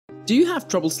Do you have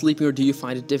trouble sleeping, or do you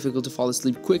find it difficult to fall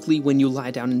asleep quickly when you lie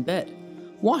down in bed?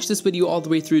 Watch this video all the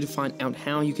way through to find out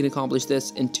how you can accomplish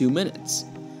this in 2 minutes.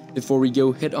 Before we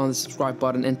go, hit on the subscribe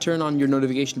button and turn on your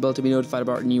notification bell to be notified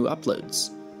about new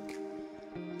uploads.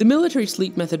 The military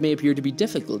sleep method may appear to be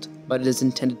difficult, but it is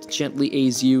intended to gently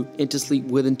ease you into sleep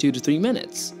within 2 to 3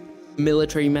 minutes. The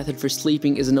military method for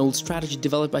sleeping is an old strategy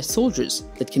developed by soldiers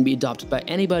that can be adopted by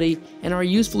anybody and are a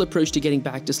useful approach to getting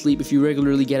back to sleep if you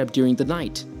regularly get up during the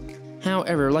night.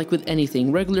 However, like with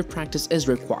anything, regular practice is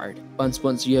required.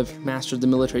 Once you have mastered the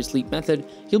military sleep method,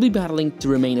 you'll be battling to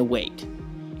remain awake.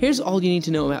 Here's all you need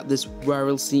to know about this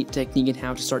viral sleep technique and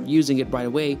how to start using it right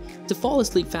away to fall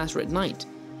asleep faster at night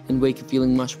and wake up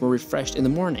feeling much more refreshed in the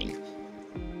morning.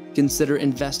 Consider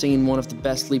investing in one of the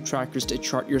best sleep trackers to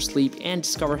chart your sleep and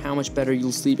discover how much better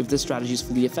you'll sleep if this strategy is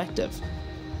fully effective.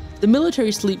 The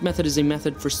military sleep method is a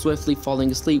method for swiftly falling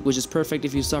asleep, which is perfect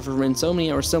if you suffer from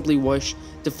insomnia or simply wish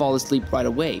to fall asleep right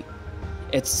away.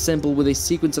 It's simple, with a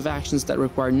sequence of actions that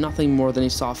require nothing more than a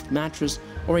soft mattress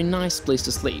or a nice place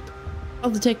to sleep.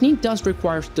 While the technique does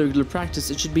require regular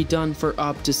practice, it should be done for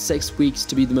up to 6 weeks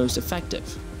to be the most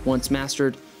effective. Once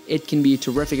mastered, it can be a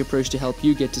terrific approach to help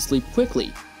you get to sleep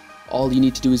quickly. All you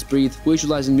need to do is breathe,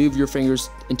 visualize, and move your fingers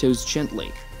and toes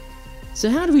gently. So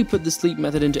how do we put the sleep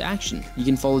method into action? You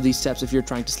can follow these steps if you're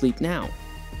trying to sleep now.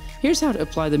 Here's how to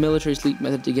apply the military sleep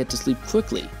method to get to sleep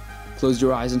quickly. Close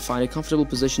your eyes and find a comfortable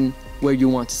position where you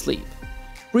want to sleep.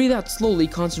 Breathe out slowly,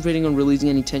 concentrating on releasing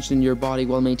any tension in your body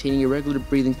while maintaining a regular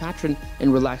breathing pattern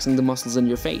and relaxing the muscles in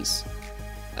your face.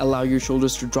 Allow your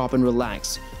shoulders to drop and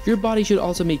relax. Your body should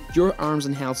also make your arms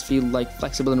and hands feel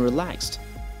flexible and relaxed.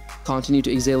 Continue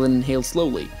to exhale and inhale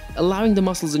slowly, allowing the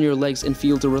muscles in your legs and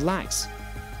feet to relax.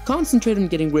 Concentrate on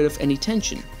getting rid of any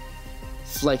tension.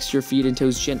 Flex your feet and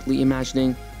toes gently,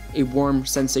 imagining a warm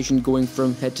sensation going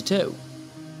from head to toe.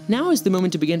 Now is the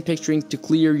moment to begin picturing to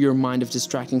clear your mind of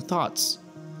distracting thoughts.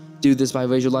 Do this by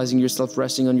visualizing yourself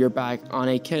resting on your back on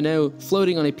a canoe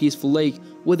floating on a peaceful lake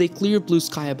with a clear blue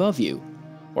sky above you,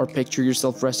 or picture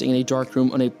yourself resting in a dark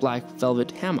room on a black velvet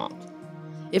hammock.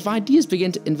 If ideas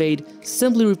begin to invade,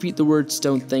 simply repeat the words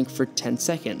 "don't think" for 10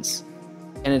 seconds.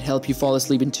 Can it help you fall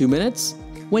asleep in 2 minutes?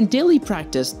 When daily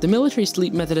practiced, the military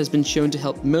sleep method has been shown to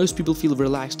help most people feel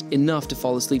relaxed enough to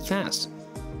fall asleep fast.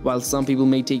 While some people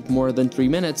may take more than 3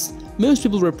 minutes, most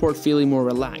people report feeling more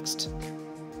relaxed.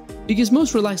 Because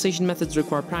most relaxation methods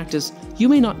require practice, you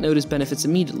may not notice benefits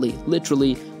immediately,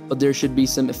 literally, but there should be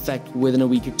some effect within a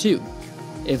week or 2.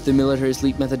 If the military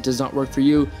sleep method does not work for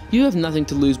you, you have nothing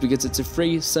to lose because it's a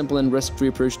free, simple, and risk-free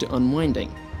approach to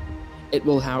unwinding. It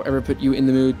will, however, put you in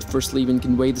the mood for sleep and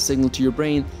convey the signal to your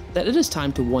brain that it is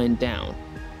time to wind down,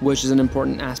 which is an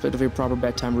important aspect of a proper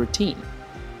bedtime routine.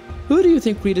 Who do you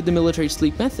think created the military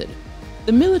sleep method?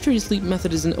 The military sleep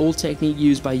method is an old technique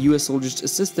used by US soldiers to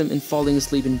assist them in falling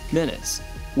asleep in minutes,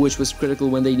 which was critical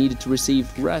when they needed to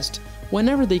receive rest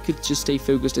whenever they could just stay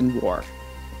focused in war.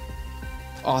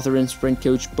 Author and sprint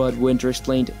coach Bud Winter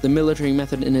explained the military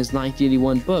method in his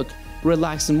 1981 book,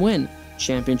 Relax and Win: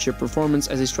 Championship Performance,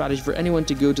 as a strategy for anyone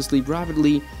to go to sleep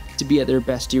rapidly to be at their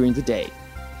best during the day.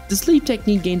 The sleep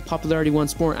technique gained popularity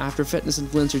once more after fitness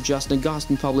influencer Justin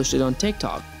Augustin published it on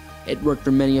TikTok. It worked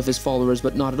for many of his followers,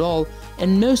 but not at all,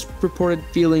 and most reported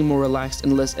feeling more relaxed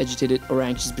and less agitated or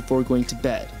anxious before going to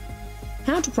bed.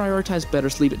 How to prioritize better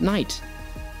sleep at night?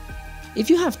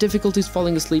 If you have difficulties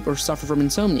falling asleep or suffer from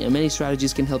insomnia, many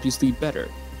strategies can help you sleep better.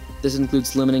 This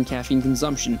includes limiting caffeine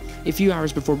consumption a few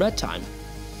hours before bedtime.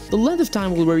 The length of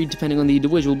time will vary depending on the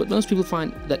individual, but most people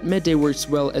find that midday works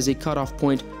well as a cutoff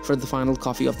point for the final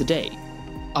coffee of the day.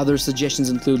 Other suggestions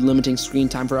include limiting screen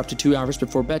time for up to 2 hours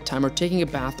before bedtime, or taking a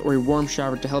bath or a warm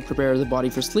shower to help prepare the body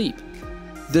for sleep.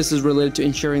 This is related to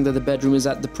ensuring that the bedroom is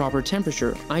at the proper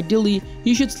temperature. Ideally,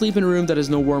 you should sleep in a room that is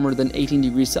no warmer than 18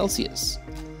 degrees Celsius.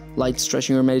 Light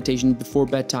stretching or meditation before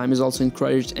bedtime is also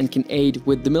encouraged and can aid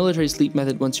with the military sleep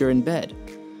method once you're in bed.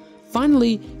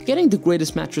 Finally, getting the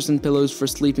greatest mattress and pillows for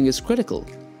sleeping is critical.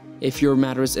 If your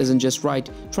mattress isn't just right,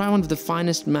 try one of the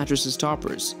finest mattresses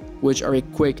toppers, which are a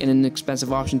quick and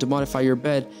inexpensive option to modify your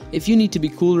bed if you need to be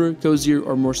cooler, cozier,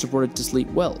 or more supported to sleep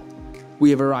well. We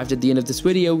have arrived at the end of this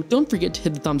video. Don't forget to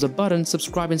hit the thumbs up button,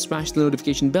 subscribe, and smash the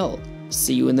notification bell.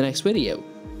 See you in the next video.